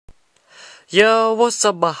Yo, what's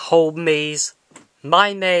up my homies?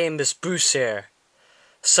 My name is Bruce here.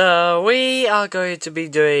 So we are going to be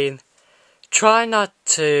doing Try Not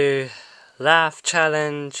to Laugh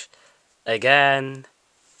Challenge again.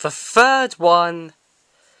 The third one,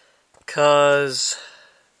 cause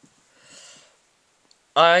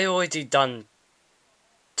I already done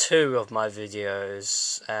 2 of my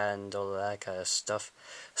videos and all that kind of stuff.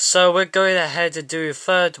 So we're going ahead to do a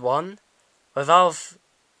third one without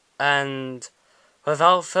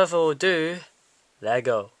further ado, let's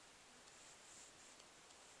go.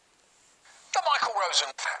 The Michael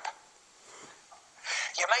Rosen tap.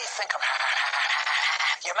 You may think I'm happy.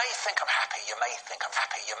 You may think I'm happy. You may think I'm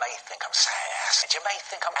happy. You may think I'm sad. You may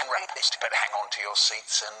think I'm rapist. But hang on to your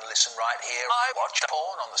seats and listen right here. I watched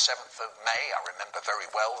porn on the 7th of May. I remember very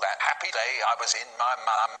well that happy day. I was in my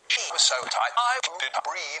mum. She was so tight I couldn't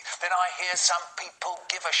breathe. Then I hear some people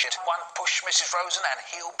give a shit. One push Mrs. Rosen and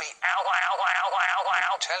he'll be out, out, out, out,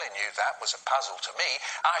 out. Telling you that was a puzzle to me.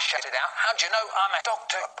 I shouted out, "How'd you know I'm a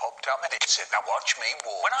doctor?" I popped up and it said, "Now watch me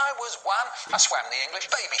walk." When I was 1, I swam the English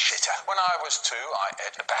babysitter. When I was 2, I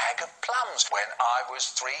ate a bag of plums. When I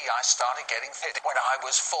was 3, I started getting fit. When I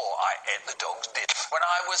was 4, I ate the dog's dick. When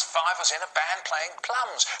I was 5, I was in a band playing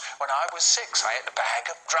plums. When I was 6, I ate a bag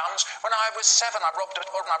of drums. When I was 7, I robbed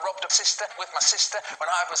a sister with my sister. When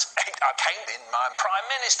I was 8, I came in my Prime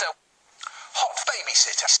Minister. Hot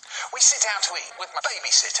babysitter. We sit down to eat with my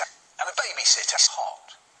babysitter. And the babysitter's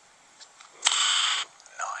hot.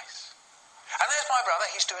 Nice. And there's my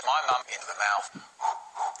brother. He's doing my mum into the mouth.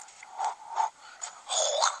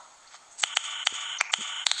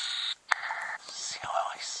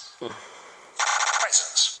 Nice.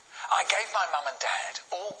 Presents. I gave my mum and dad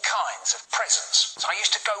all kinds of presents. So I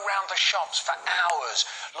used to go round the shops for hours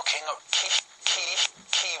looking at key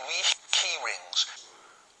rings.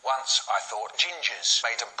 Once I thought gingers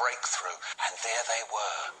made a breakthrough, and there they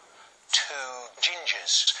were. 2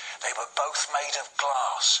 gingers. They were both made of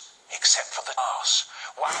glass, except for the glass.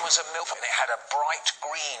 One was a milk and it had a bright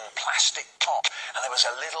green plastic top, and there was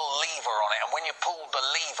a little lever on it, and when you pulled the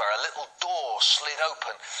lever, a little door slid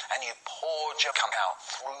open, and you poured your cum out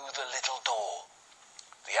through the little door.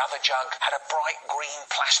 The other jug had a bright green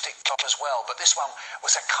plastic top as well, but this one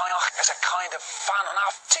was a kind of fun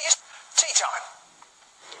enough. Tea time.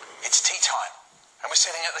 It's tea time, and we're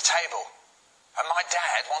sitting at the table, and my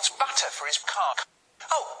dad wants butter for his car.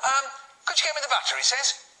 Could you get me the butter, he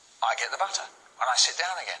says. I get the butter, and I sit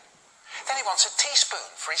down again. Then he wants a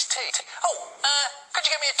teaspoon for his tea. Could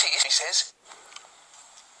you get me a tea, he says.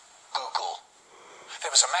 Google.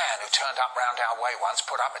 There was a man who turned up round our way once,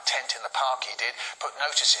 put up a tent in the park he did, put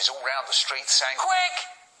notices all round the street saying, "Quick,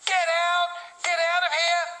 get out of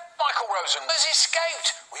here. Michael Rosen has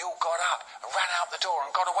escaped." We all got up and ran out the door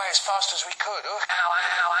and got away as fast as we could. Ow, ow,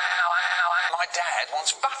 ow, ow, ow. My dad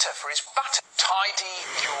wants butter for his butter. Tidy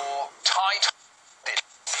your tight.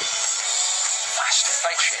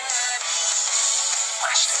 Masturbation.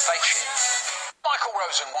 Michael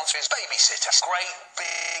Rosen wants his babysitter. Great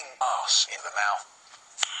big ass in the mouth.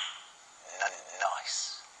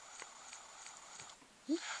 Nice.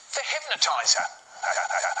 The hypnotizer.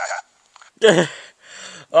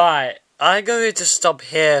 Alright, I'm going to stop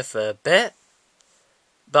here for a bit,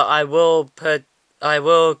 but I will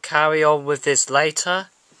carry on with this later,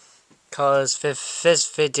 cause this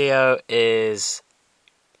video is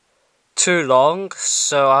too long,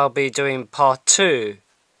 so I'll be doing part 2,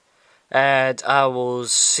 and I will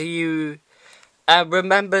see you, and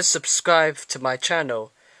remember subscribe to my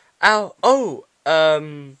channel.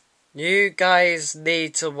 You guys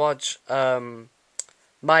need to watch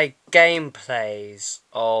my gameplays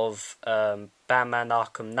of Batman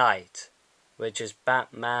Arkham Knight, which is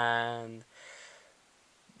Batman,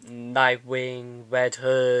 Nightwing, Red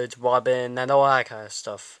Hood, Robin, and all that kind of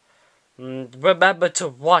stuff. Remember to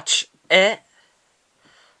watch it,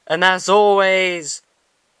 and as always,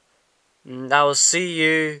 I will see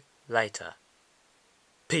you later.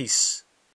 Peace.